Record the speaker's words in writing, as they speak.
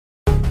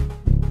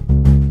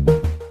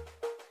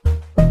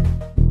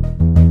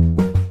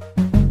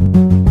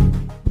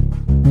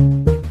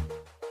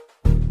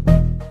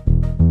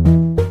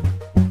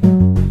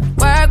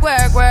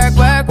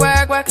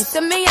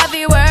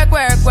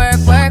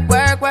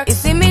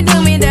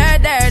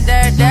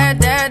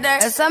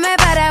So me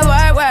better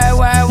work.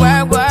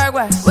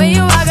 When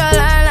you walk a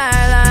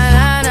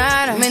line.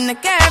 I'm in the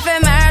cafe,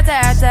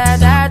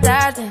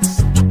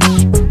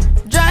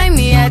 drive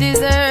me a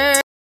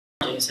dessert.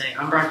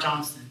 I'm Brock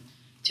Johnston.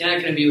 Tiana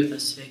couldn't be with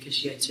us today because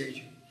she had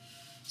surgery.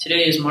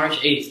 Today is March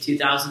 8th,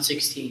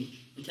 2016,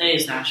 and today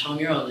is National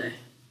Mural Day.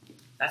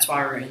 That's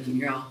why we're in the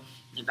mural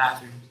in the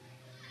bathroom.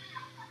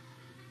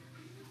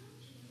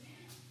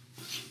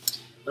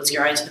 Let's get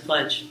right to the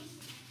pledge.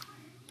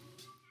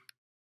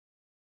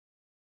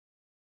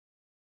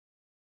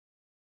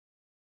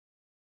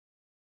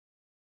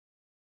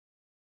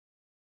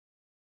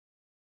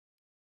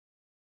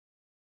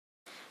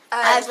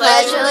 I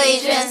pledge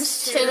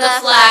allegiance to the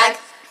flag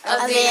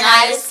of the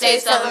United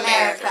States of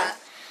America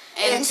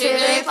and to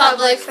the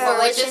republic for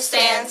which it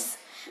stands,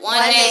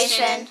 one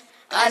nation,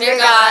 under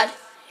God,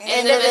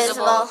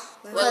 indivisible,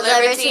 with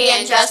liberty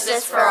and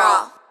justice for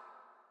all.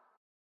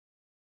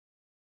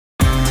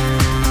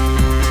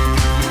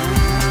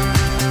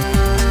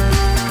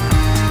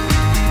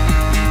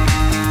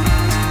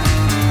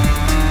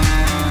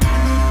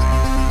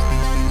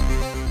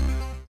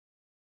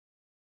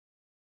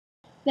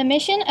 The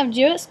mission of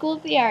Jewett School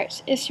of the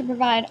Arts is to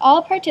provide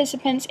all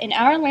participants in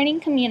our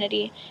learning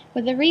community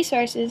with the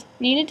resources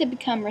needed to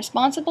become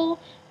responsible,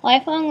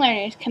 lifelong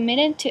learners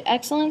committed to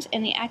excellence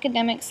in the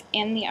academics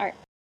and the arts.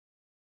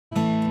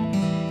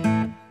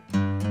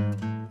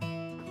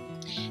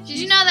 Did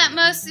you know that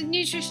most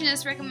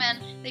nutritionists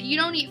recommend that you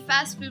don't eat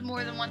fast food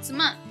more than once a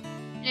month?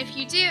 And if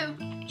you do,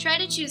 try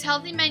to choose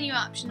healthy menu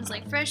options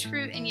like fresh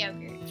fruit and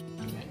yogurt.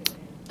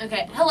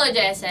 Okay, hello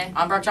JSA.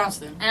 I'm Brock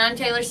Johnston. And I'm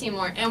Taylor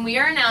Seymour, and we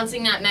are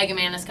announcing that Mega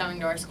Man is coming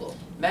to our school.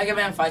 Mega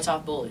Man fights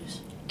off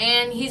bullies.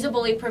 And he's a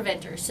bully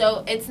preventer,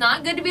 so it's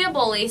not good to be a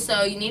bully,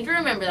 so you need to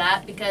remember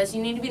that, because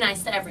you need to be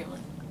nice to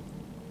everyone.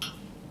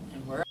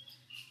 And well,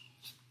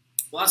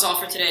 that's all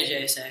for today,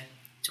 JSA.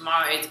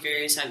 Tomorrow, 8th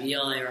graders have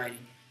ELA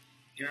writing.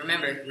 And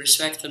remember,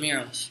 respect the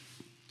murals.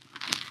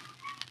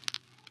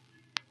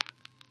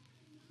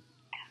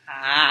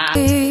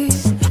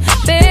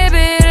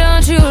 Baby,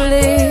 don't you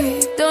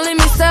leave. Don't leave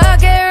me stuck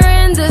here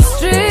in the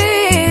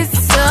streets.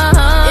 If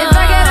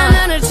I get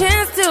another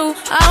chance to,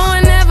 I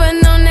would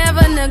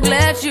never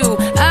neglect you.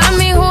 I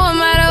mean, who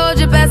am I to hold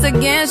your best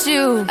against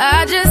you?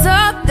 I just hope